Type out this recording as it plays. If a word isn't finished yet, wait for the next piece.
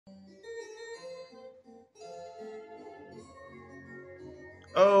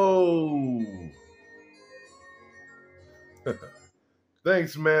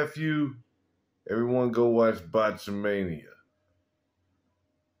Thanks, Matthew. Everyone go watch Botchamania.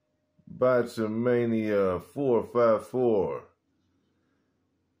 Botchamania 454.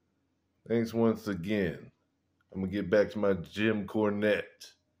 Thanks once again. I'm going to get back to my Jim Cornette.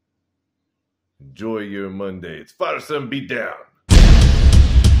 Enjoy your Monday. It's Father-Son Beatdown.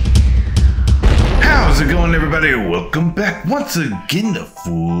 How's it going, everybody? Welcome back once again to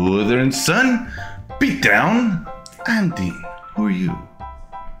Father and Son Beatdown. I'm Dean. Who are you?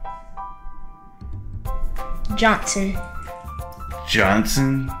 Johnson.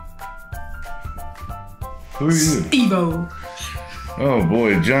 Johnson? Who are you? Steve-O. Oh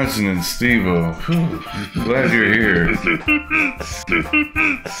boy, Johnson and Steve-O. Glad you're here.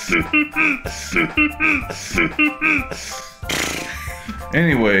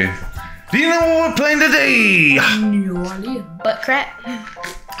 Anyway, do you know what we're playing today? No idea. Butt crack.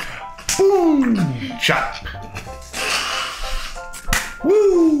 Boom! Chop.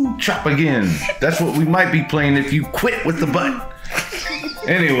 Woo! Chop again. That's what we might be playing if you quit with the butt.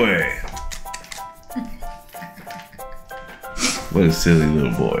 Anyway. What a silly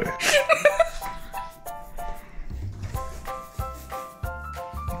little boy.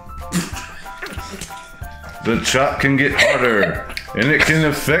 The chop can get harder, and it can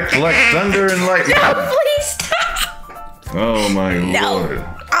affect like thunder and lightning. No, please stop. Oh my lord.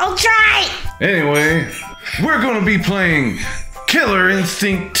 I'll try. Anyway, we're going to be playing Killer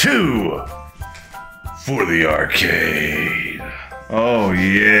Instinct 2 for the arcade. Oh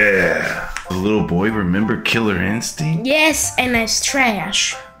yeah. The little boy remember Killer Instinct? Yes, and that's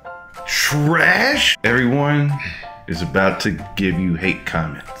trash. Trash? Everyone is about to give you hate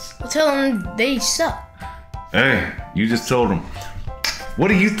comments. I'll tell them they suck. Hey, you just told them. What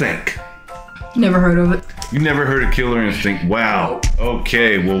do you think? Never heard of it. You never heard of Killer Instinct? Wow.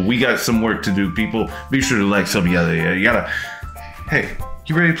 Okay, well, we got some work to do, people. Be sure to like some of the other. You gotta. Hey,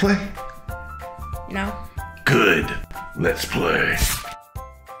 you ready to play? No. Good. Let's play.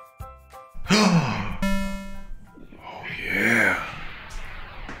 Oh, yeah.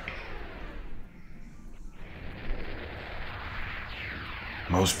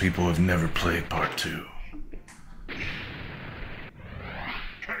 Most people have never played part 2.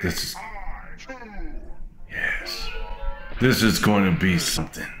 This is... Yes. This is going to be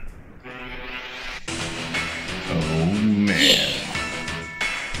something. Oh, man.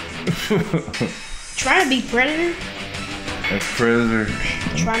 Trying to be Predator. That's Predator.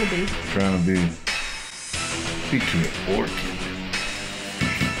 Trying to be. Trying to be. Speak to an orc.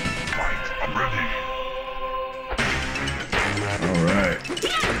 Alright.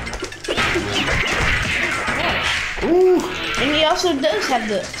 Ooh! And he also does have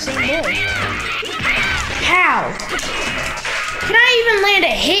the same voice. How? Can I even land a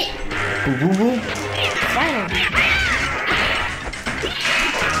hit? Boo boo boo. Finally.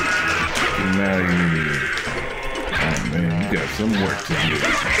 Get out of here. Oh man, you got some work to do.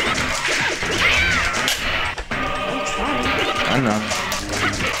 I'm trying. I know.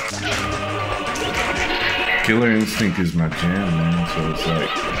 Killer Instinct is my jam, man, so it's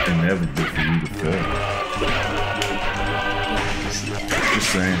like inevitable for you to fail. Just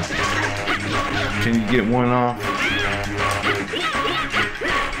saying. Can you get one off?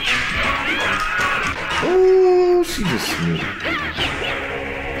 Oh, she just slipped.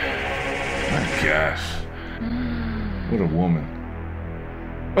 My gosh. What a woman.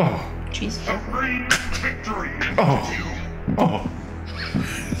 Oh. She's Oh. Oh.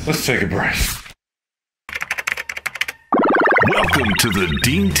 Let's take a break. Welcome to the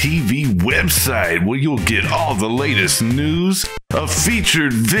Dean TV website, where you'll get all the latest news, a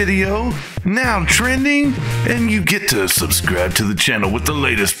featured video, now trending, and you get to subscribe to the channel with the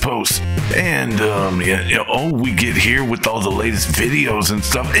latest posts. And, we get here with all the latest videos and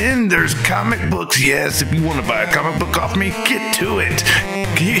stuff. And there's comic books. Yes, if you want to buy a comic book off me, get to it.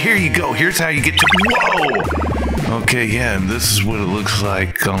 Here you go. Here's how you get to... Whoa! Okay, yeah, and this is what it looks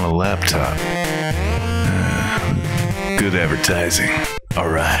like on a laptop. Good advertising.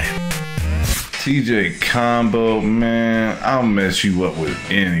 Alright. TJ Combo, man, I'll mess you up with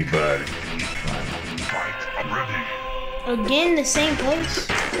anybody. again the same place.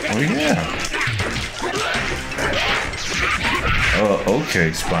 Oh yeah.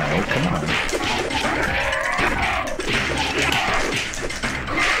 Okay, Spinal, come on.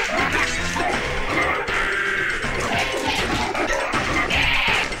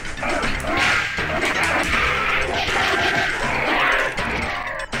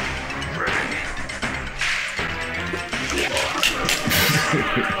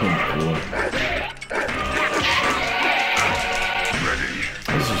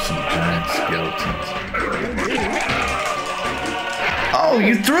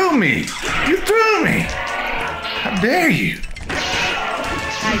 threw me! You threw me! How dare you?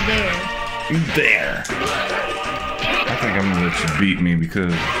 I dare. You dare. I think I'm gonna let you beat me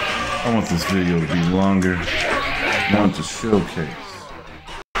because I want this video to be longer. I want to showcase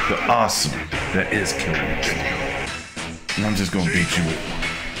the awesome that is Killer Instinct. And I'm just gonna beat you with one.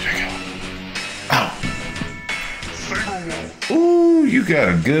 Check it out. Ow! Ooh, you got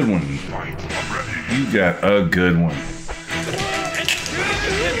a good one. You got a good one.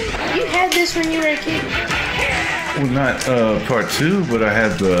 You had this when you were a kid? Well, not part 2, but I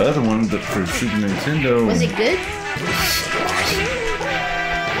had the other one for Super Nintendo. Was it good?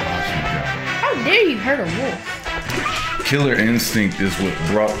 How dare you hurt a wolf? Killer Instinct is what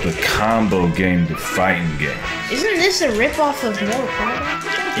brought the combo game to fighting games. Isn't this a ripoff of Mortal Kombat?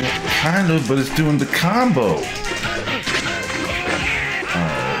 Kind of, but it's doing the combo.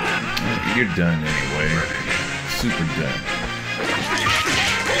 You're done anyway. Super done.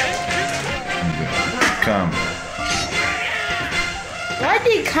 Combo. Well, I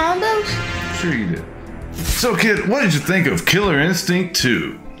did combos. Sure you did. So, kid, what did you think of Killer Instinct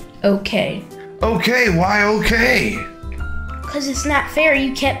 2? Okay. Okay, why okay? Because it's not fair.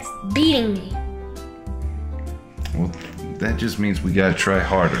 You kept beating me. Well, that just means we gotta try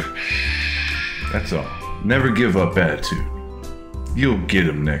harder. That's all. Never give up attitude. You'll get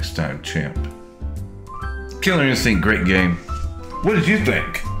him next time, champ. Killer Instinct, great game. What did you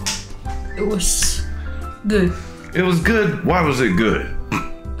think? It was good. It was good. Why was it good?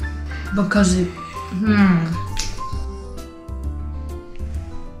 Because it...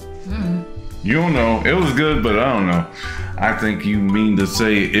 You don't know. It was good, but I don't know. I think you mean to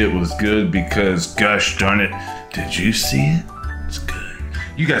say it was good because, gosh darn it, did you see it? It's good.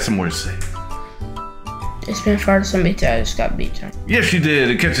 You got some more to say. It's been far to some Beatdown. I just got Beatdown. Yes, you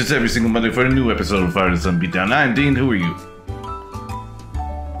did. And catch us every single Monday for a new episode of Fire to Sun Beatdown. I'm Dean. Who are you?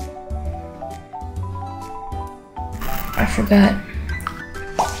 I forgot.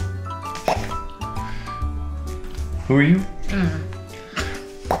 Who are you?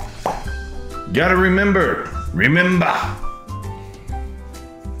 Gotta remember.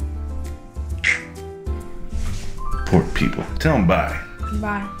 Poor people. Tell them bye.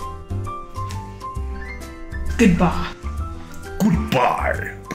 Bye. Goodbye. Goodbye.